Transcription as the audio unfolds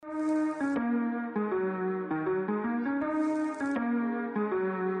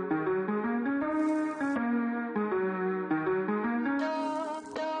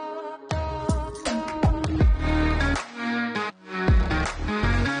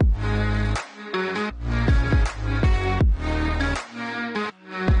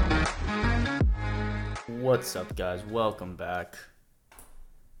What's up, guys? Welcome back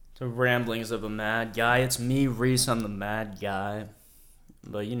to Ramblings of a Mad Guy. It's me, Reese. I'm the Mad Guy,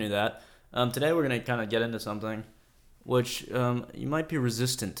 but you knew that. Today we're gonna kind of get into something which you might be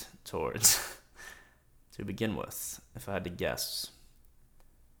resistant towards to begin with, if I had to guess.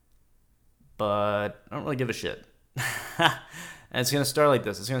 But I don't really give a shit. And it's gonna start like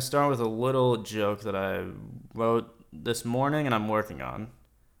this. It's gonna start with a little joke that I wrote this morning and I'm working on.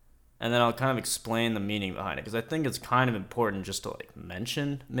 And then I'll kind of explain the meaning behind it because I think it's kind of important just to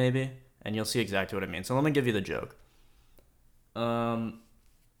mention maybe, and you'll see exactly what I mean. So let me give you the joke.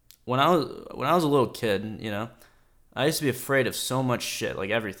 When I was a little kid, I used to be afraid of so much shit,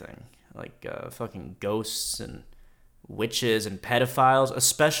 like everything, like fucking ghosts and witches and pedophiles,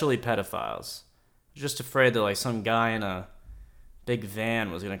 especially pedophiles. Just afraid that some guy in a big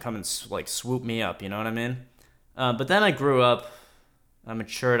van was gonna come and swoop me up. You know what I mean? But then I grew up. I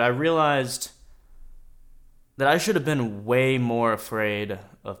matured. I realized that I should have been way more afraid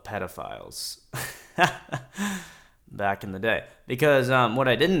of pedophiles back in the day. Because what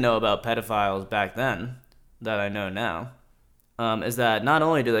I didn't know about pedophiles back then, that I know now, is that not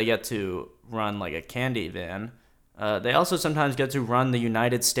only do they get to run like a candy van, they also sometimes get to run the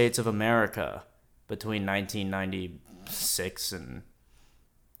United States of America between 1996 or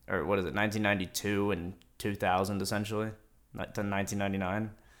 1992 and 2000 essentially. To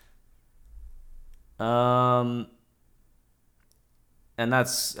 1999. And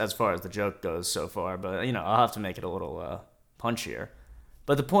that's as far as the joke goes so far, but I'll have to make it a little punchier.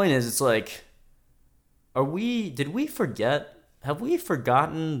 But the point is, it's did we forget, have we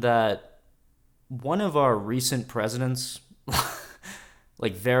forgotten that one of our recent presidents,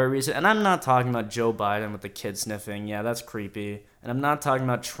 very recent, and I'm not talking about Joe Biden with the kid sniffing, yeah, that's creepy. And I'm not talking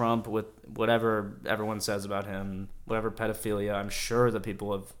about Trump with whatever everyone says about him, whatever pedophilia I'm sure that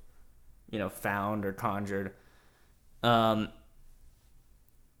people have, found or conjured. There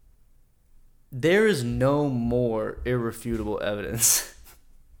is no more irrefutable evidence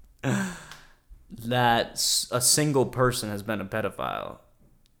that a single person has been a pedophile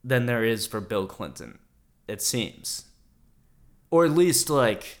than there is for Bill Clinton, it seems. Or at least,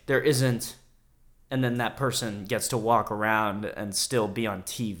 there isn't, and then that person gets to walk around and still be on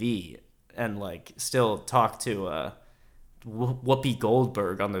TV and, still talk to Whoopi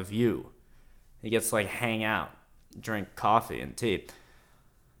Goldberg on The View. He gets, hang out, drink coffee and tea.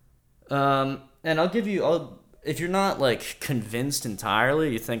 And if you're not, convinced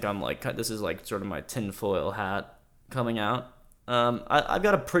entirely, you think I'm, this is, sort of my tinfoil hat coming out, I've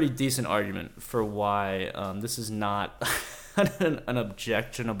got a pretty decent argument for why this is not an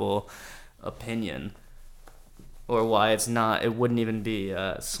objectionable opinion, or why it wouldn't even be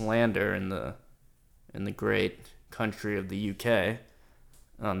slander in the great country of the UK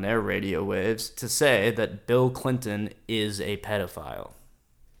on their radio waves to say that Bill Clinton is a pedophile.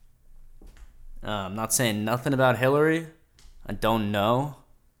 I'm not saying nothing about Hillary. I don't know.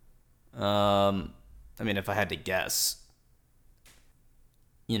 If I had to guess,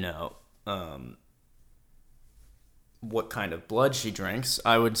 what kind of blood she drinks,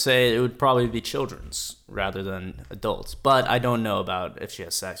 I would say it would probably be children's rather than adults. But I don't know about if she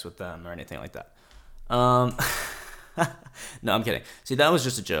has sex with them or anything like that. No, I'm kidding. See, that was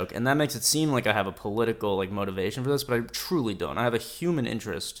just a joke, and that makes it seem like I have a political motivation for this, but I truly don't. I have a human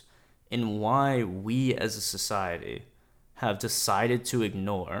interest in why we as a society have decided to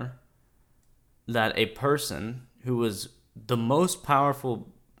ignore that a person who was the most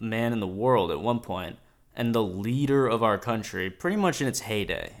powerful man in the world at one point and the leader of our country pretty much in its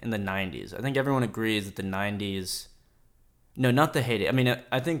heyday in the 90s. I think everyone agrees that the 90s... No, not the heyday.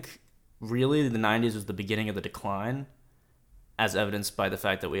 I think really the 90s was the beginning of the decline, as evidenced by the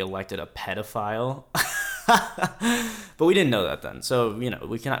fact that we elected a pedophile. But we didn't know that then. So, we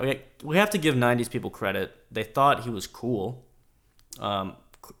have to give 90s people credit. They thought he was cool.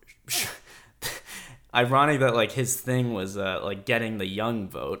 Ironic that his thing was getting the young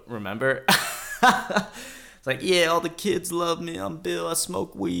vote, remember? It's yeah, all the kids love me. I'm Bill. I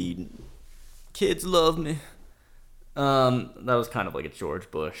smoke weed. Kids love me. That was kind of like a George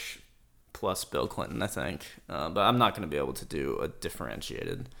Bush plus Bill Clinton, I think. But I'm not going to be able to do a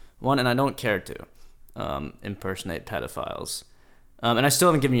differentiated one, and I don't care to impersonate pedophiles. And I still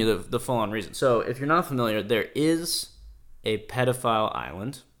haven't given you the full-on reason. So if you're not familiar, there is a pedophile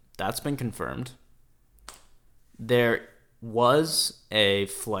island. That's been confirmed. There was a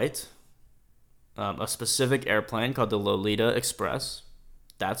flight, a specific airplane called the Lolita Express.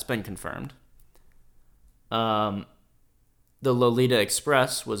 That's been confirmed. The Lolita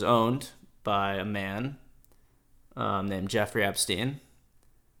Express was owned by a man named Jeffrey Epstein,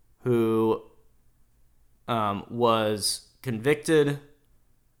 who was convicted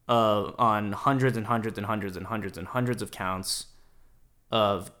on hundreds and hundreds and hundreds and hundreds and hundreds of counts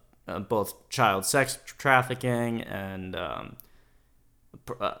of both child sex trafficking and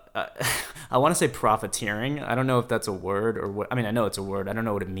I want to say profiteering. I don't know if that's a word or what. I mean, I know it's a word. I don't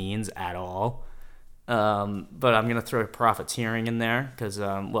know what it means at all. But I'm gonna throw profiteering in there because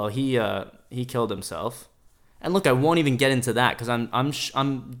he killed himself. And look, I won't even get into that because I'm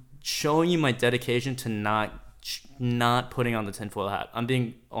showing you my dedication to not putting on the tinfoil hat. I'm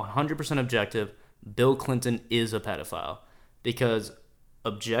being 100% objective. Bill Clinton is a pedophile because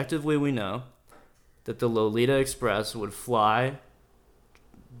objectively we know that the Lolita Express would fly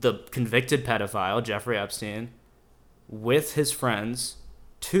the convicted pedophile, Jeffrey Epstein, with his friends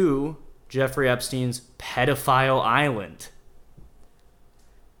to Jeffrey Epstein's pedophile island.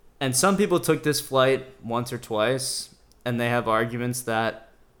 And some people took this flight once or twice, and they have arguments that,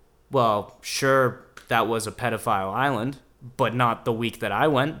 well, sure, that was a pedophile island, but not the week that I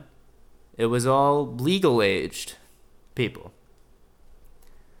went. It was all legal-aged people.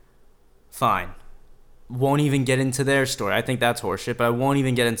 Fine. Won't even get into their story. I think that's horseshit, but I won't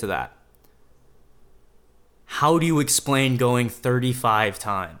even get into that. How do you explain going 35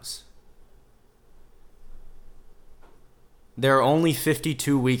 times? There are only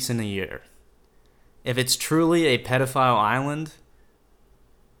 52 weeks in a year. If it's truly a pedophile island,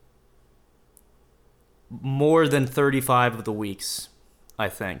 more than 35 of the weeks, I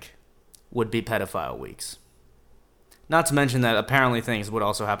think, would be pedophile weeks. Not to mention that apparently things would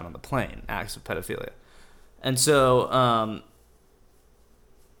also happen on the plane, acts of pedophilia. And so,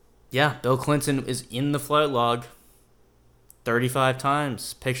 Bill Clinton is in the flight log 35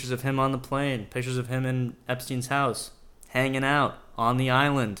 times. Pictures of him on the plane, pictures of him in Epstein's house, hanging out on the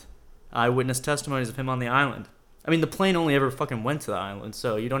island. Eyewitness testimonies of him on the island. I mean, the plane only ever fucking went to the island,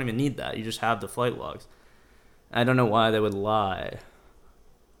 so you don't even need that. You just have the flight logs. I don't know why they would lie.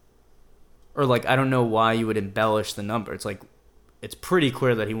 Or, I don't know why you would embellish the number. It's pretty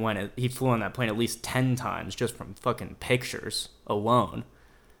clear that he flew on that plane at least 10 times just from fucking pictures alone.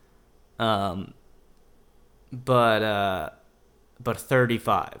 But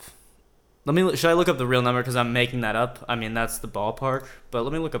 35. Should I look up the real number because I'm making that up? I mean, that's the ballpark, but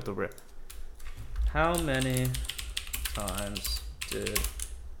let me look up the real. How many times did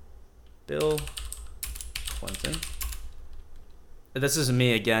Bill Clinton? This is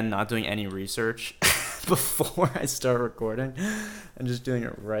me again, not doing any research before I start recording. I'm just doing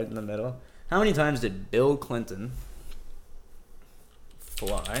it right in the middle. How many times did Bill Clinton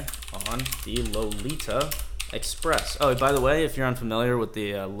fly on the Lolita Express? Oh, by the way, if you're unfamiliar with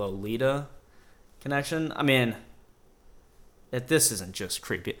the Lolita connection, I mean, this isn't just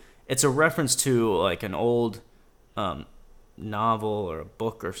creepy. It's a reference to an old novel or a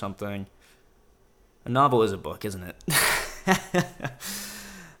book or something. A novel is a book, isn't it?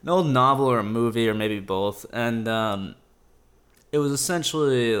 An old novel or a movie or maybe both, and it was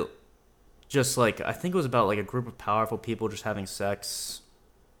essentially just I think it was about a group of powerful people just having sex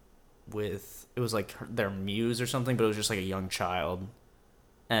with, it was their muse or something, but it was just a young child,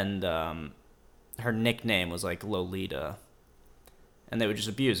 and her nickname was Lolita, and they would just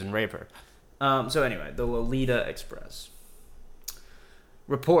abuse and rape her. So anyway, the Lolita Express.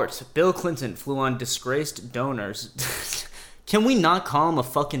 Report: Bill Clinton flew on disgraced donors. Can we not call him a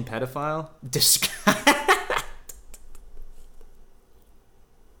fucking pedophile?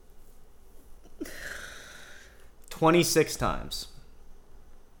 26 times.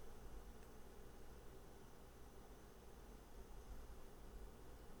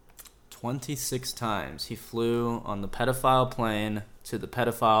 "26 times he flew on the pedophile plane to the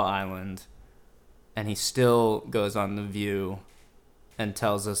pedophile island, and he still goes on The View and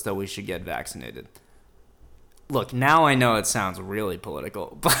tells us that we should get vaccinated." Look, now I know it sounds really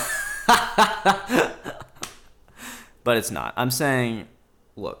political, but it's not. I'm saying,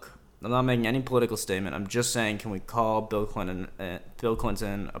 look, I'm not making any political statement. I'm just saying, can we call Bill Clinton a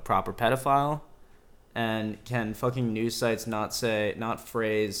proper pedophile? And can fucking news sites not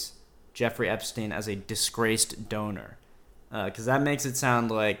phrase Jeffrey Epstein as a disgraced donor? Because that makes it sound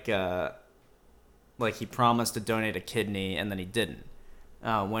like he promised to donate a kidney and then he didn't.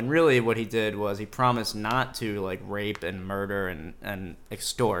 When really what he did was he promised not to rape and murder and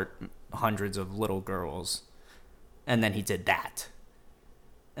extort hundreds of little girls, and then he did that.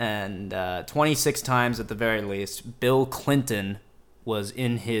 And 26 times at the very least, Bill Clinton was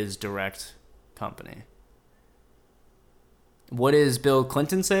in his direct company. What does Bill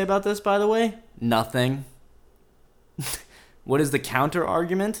Clinton say about this, by the way? Nothing. What is the counter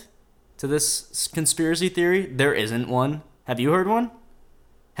argument to this conspiracy theory? There isn't one. Have you heard one?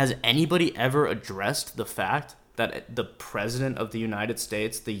 Has anybody ever addressed the fact that the president of the United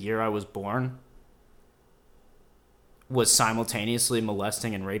States, the year I was born, was simultaneously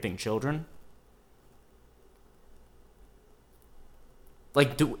molesting and raping children?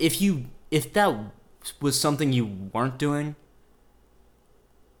 Like, if that was something you weren't doing,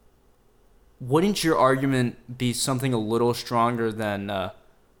 wouldn't your argument be something a little stronger than, I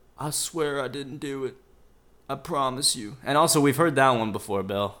swear I didn't do it. I promise you. And also, we've heard that one before,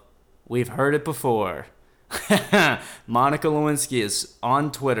 Bill. We've heard it before. Monica Lewinsky is on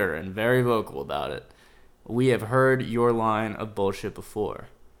Twitter and very vocal about it. We have heard your line of bullshit before.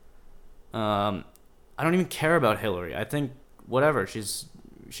 I don't even care about Hillary. I think, whatever,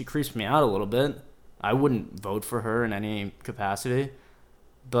 she creeps me out a little bit. I wouldn't vote for her in any capacity.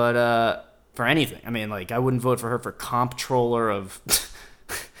 But, for anything. I mean, like, I wouldn't vote for her for comptroller of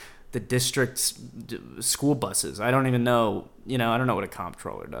the district's school buses. I don't even know, I don't know what a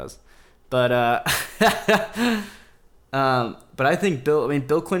comptroller does. But, but I think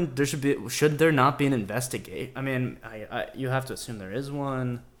Bill Clinton, should there not be an investigate? I mean, you have to assume there is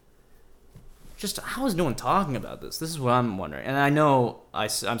one. Just, how is no one talking about this? This is what I'm wondering. And I know I'm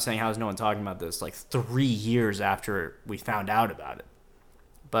saying how is no one talking about this like 3 years after we found out about it.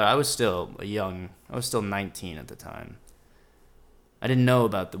 But I was still 19 at the time. I didn't know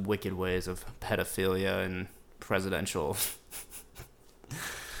about the wicked ways of pedophilia and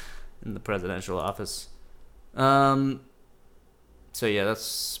in the presidential office. So yeah,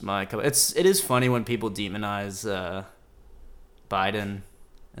 that's my. It is funny when people demonize Biden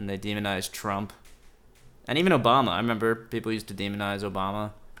and they demonize Trump, and even Obama. I remember people used to demonize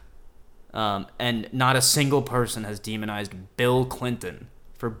Obama, and not a single person has demonized Bill Clinton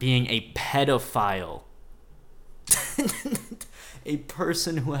for being a pedophile. A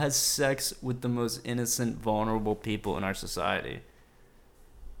person who has sex with the most innocent, vulnerable people in our society.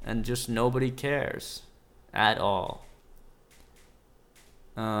 And just nobody cares. At all.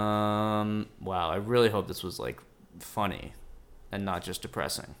 Wow, I really hope this was, like, funny. And not just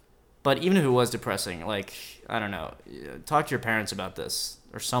depressing. But even if it was depressing, like, I don't know. Talk to your parents about this.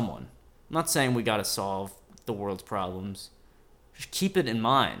 Or someone. I'm not saying we gotta solve the world's problems. Just keep it in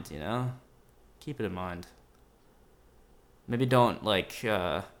mind, Keep it in mind. Maybe don't, like,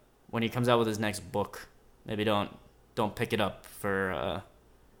 when he comes out with his next book, maybe don't pick it up for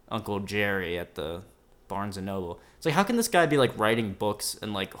Uncle Jerry at the Barnes & Noble. It's like, how can this guy be, like, writing books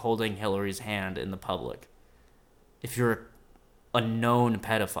and, like, holding Hillary's hand in the public? If you're a known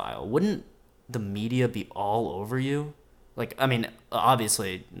pedophile, wouldn't the media be all over you? Like, I mean,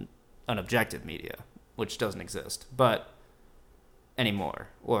 obviously, an objective media, which doesn't exist, but anymore,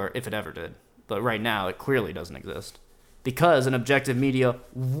 or if it ever did. But right now, it clearly doesn't exist. Because an objective media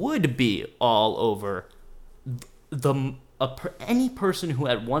would be all over any person who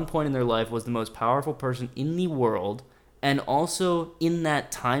at one point in their life was the most powerful person in the world, and also in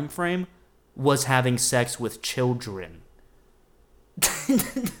that time frame was having sex with children.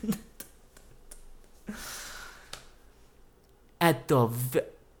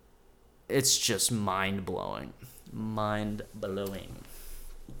 It's just mind-blowing. Mind-blowing.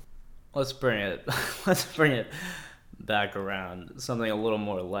 Let's bring it back around. Something a little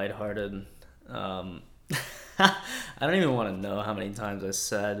more lighthearted. I don't even want to know how many times I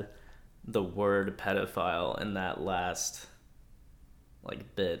said the word pedophile in that last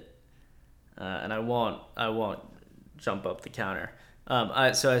bit, and I won't jump up the counter.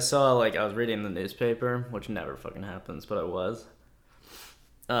 I saw I was reading the newspaper, which never fucking happens, but I was.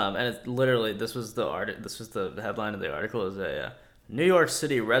 And it's literally this was the headline of the article is a New York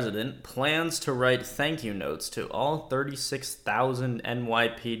City resident plans to write thank you notes to all 36,000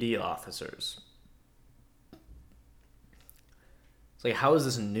 NYPD officers. It's like, how is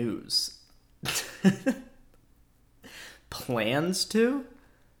this news? Plans to?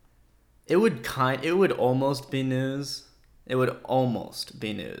 It would almost be news. It would almost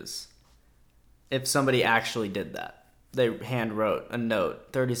be news if somebody actually did that. They hand wrote a note,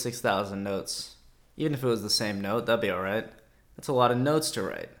 36,000 notes. Even if it was the same note, that'd be all right. That's a lot of notes to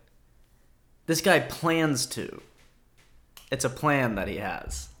write. This guy plans to. It's a plan that he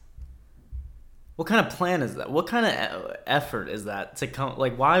has. What kind of plan is that? What kind of effort is that to come?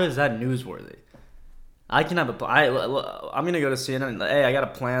 Like, why is that newsworthy? I can have I'm gonna go to CNN and, hey, I got a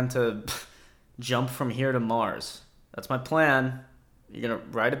plan to jump from here to Mars. That's my plan. You gonna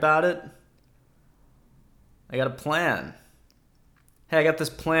write about it? I got a plan. Hey, I got this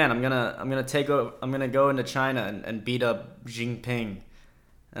plan. I'm gonna go into China and beat up Xi Jinping.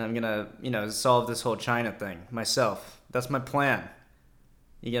 And I'm gonna, solve this whole China thing myself. That's my plan.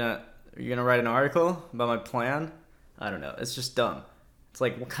 You're gonna write an article about my plan? I don't know. It's just dumb. It's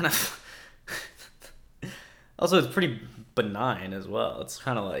like, what kind of... Also, it's pretty benign as well. It's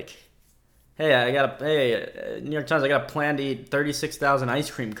kind of like, New York Times, I got a plan to eat 36,000 ice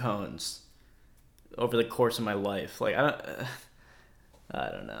cream cones over the course of my life. Like, I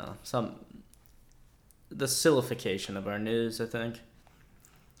don't know. The sillification of our news, I think.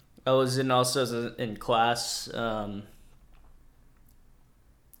 I was in class, and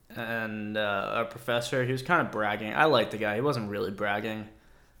our professor, he was kind of bragging. I liked the guy. He wasn't really bragging.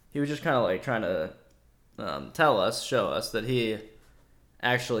 He was just kind of like trying to show us that he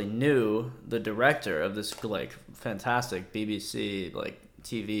actually knew the director of this like fantastic BBC like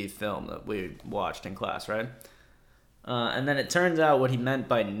TV film that we watched in class, right? And then it turns out what he meant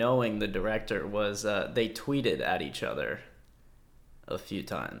by knowing the director was they tweeted at each other a few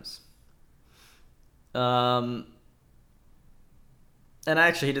times. And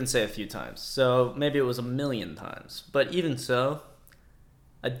actually, he didn't say a few times, so maybe it was 1,000,000 times. But even so,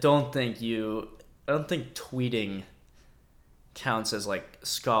 I don't think tweeting counts as like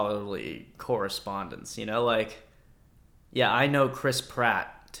scholarly correspondence. You know, like, yeah, I know Chris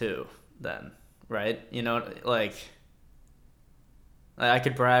Pratt too. Then, right? You know, like, I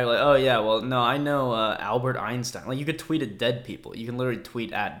could brag like, oh yeah, well no, I know Albert Einstein. Like, you could tweet at dead people. You can literally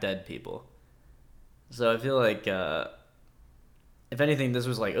tweet at dead people. So I feel like, if anything, this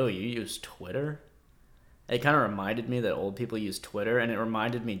was like, oh, you use Twitter? It kind of reminded me that old people use Twitter, and it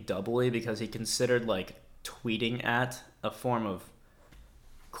reminded me doubly because he considered like tweeting at a form of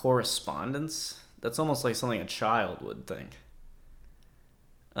correspondence. That's almost like something a child would think.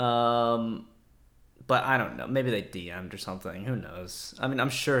 But I don't know. Maybe they DM'd or something. Who knows? I mean, I'm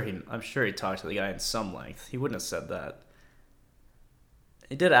sure he talked to the guy in some length. He wouldn't have said that.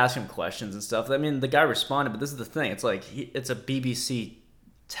 He did ask him questions and stuff. I mean, the guy responded, but this is the thing. It's like it's a BBC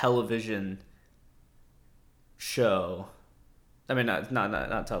television show. I mean,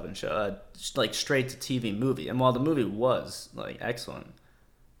 not television show. Just like straight to TV movie. And while the movie was like excellent,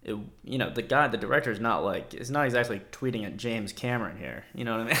 the director is not like, it's not exactly tweeting at James Cameron here. You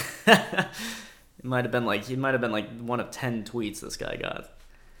know what I mean? He might have been like one of 10 tweets this guy got.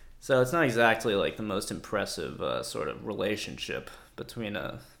 So it's not exactly like the most impressive sort of relationship between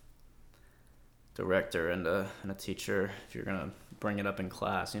a director and a teacher, if you're gonna bring it up in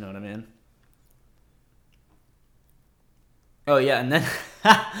class. You know what I mean? Oh yeah, and then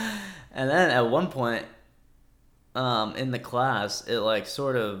and then at one point, in the class, it like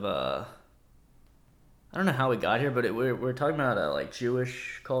sort of I don't know how we got here, but we're talking about like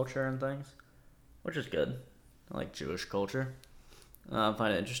Jewish culture and things, which is good. I like Jewish culture. I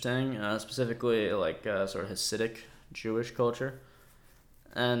find it interesting, specifically like sort of Hasidic Jewish culture.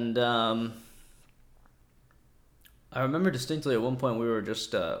 And I remember distinctly at one point we were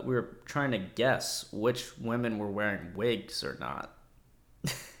trying to guess which women were wearing wigs or not.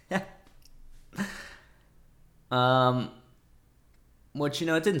 Which,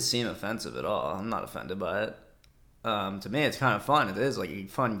 it didn't seem offensive at all. I'm not offended by it. To me, it's kind of fun. It is like a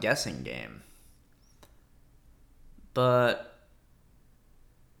fun guessing game. But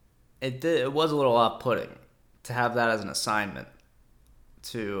it was a little off-putting to have that as an assignment,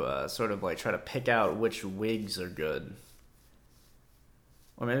 to sort of like try to pick out which wigs are good.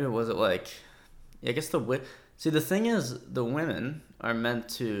 Or maybe was it like, I guess see, the thing is, the women are meant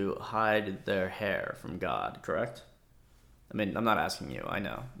to hide their hair from God, correct? I mean, I'm not asking you, I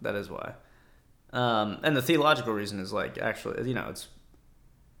know, that is why. And the theological reason is like, actually,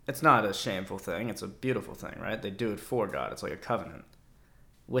 it's not a shameful thing, it's a beautiful thing, right? They do it for God, it's like a covenant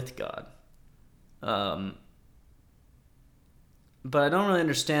with God. But I don't really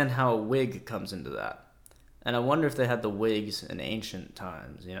understand how a wig comes into that. And I wonder if they had the wigs in ancient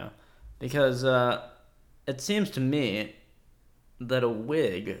times, Because it seems to me that a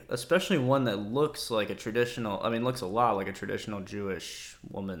wig, especially one that looks like looks a lot like a traditional Jewish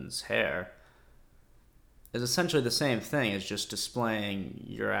woman's hair, is essentially the same thing as just displaying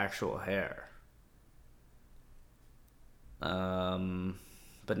your actual hair.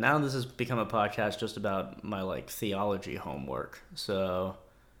 But now this has become a podcast just about my like theology homework, so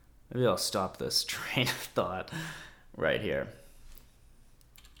maybe I'll stop this train of thought right here.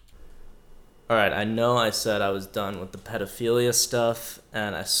 Alright, I know I said I was done with the pedophilia stuff,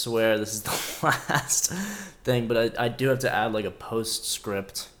 and I swear this is the last thing, but I do have to add like a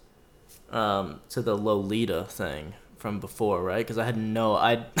postscript to the Lolita thing from before, right? Because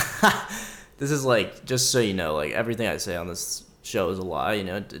this is like, just so you know, like everything I say on this show is a lie,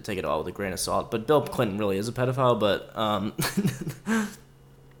 take it all with a grain of salt. But Bill Clinton really is a pedophile, but I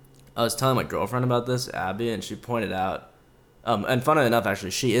was telling my girlfriend about this, Abby, and she pointed out, and funnily enough,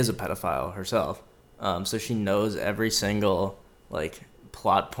 actually, she is a pedophile herself. So she knows every single, like,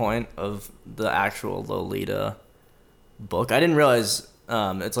 plot point of the actual Lolita book. I didn't realize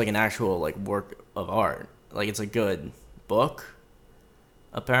it's like an actual like work of art. Like it's a good book,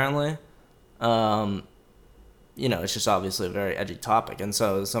 apparently. It's just obviously a very edgy topic, and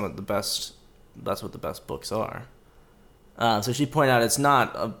so some of the best. That's what the best books are. So she pointed out it's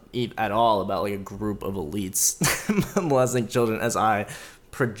not at all about like a group of elites molesting children, as I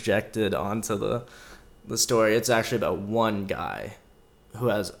projected onto the story. It's actually about one guy who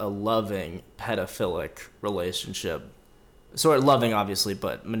has a loving pedophilic relationship, sort of loving obviously,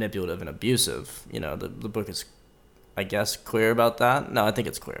 but manipulative and abusive. The book is, I guess, clear about that. No, I think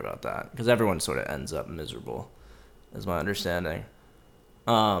it's clear about that because everyone sort of ends up miserable, is my understanding.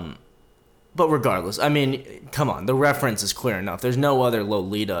 But regardless, I mean, come on, the reference is clear enough. There's no other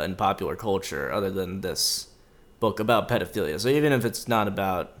Lolita in popular culture other than this book about pedophilia. So even if it's not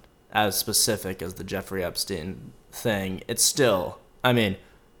about as specific as the Jeffrey Epstein thing, it's still, I mean,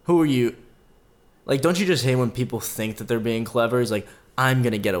 who are you? Like, don't you just hate when people think that they're being clever? It's like, I'm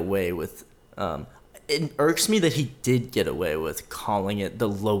going to get away with, it irks me that he did get away with calling it the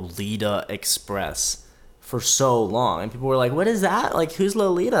Lolita Express for so long, and people were like, what is that? Like, who's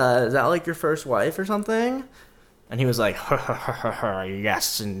Lolita? Is that like your first wife or something? And he was like,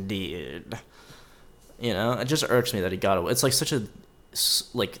 yes, indeed. It just irks me that he got away. It's like such a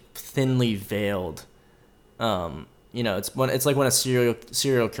like thinly veiled, it's like when a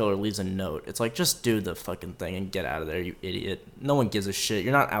serial killer leaves a note. It's like, just do the fucking thing and get out of there, you idiot. No one gives a shit.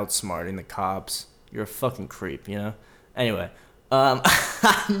 You're not outsmarting the cops. You're a fucking creep, Anyway. I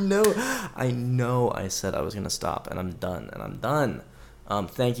know I said I was going to stop, and I'm done.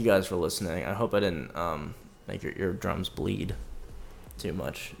 Thank you guys for listening. I hope I didn't make your eardrums bleed too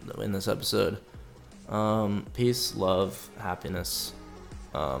much in this episode. Peace, love, happiness,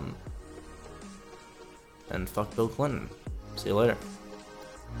 and fuck Bill Clinton. See you later.